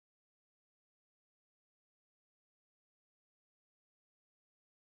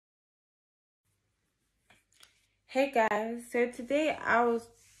Hey guys, so today I was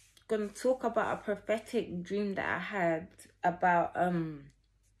gonna talk about a prophetic dream that I had about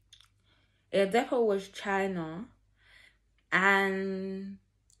it definitely was China, and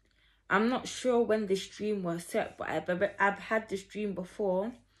I'm not sure when this dream was set, but I've had this dream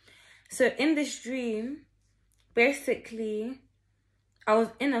before. So in this dream, basically I was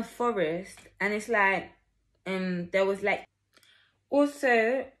in a forest, and it's like there was like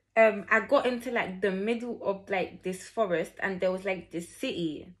also I got into like the middle of like this forest, and there was like this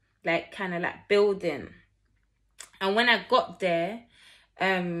city like kind of like building. And when I got there,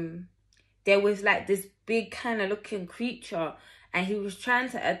 there was like this big kind of looking creature, and he was trying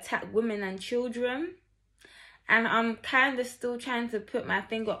to attack women and children. And I'm kind of still trying to put my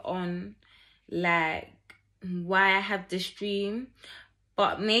finger on like why I have this dream,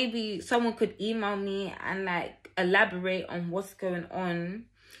 but maybe someone could email me and like elaborate on what's going on.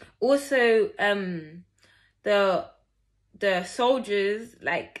 Also, the soldiers,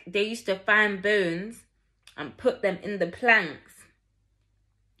 like, they used to find bones and put them in the planks.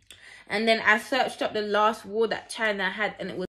 And then I searched up the last war that China had, and it was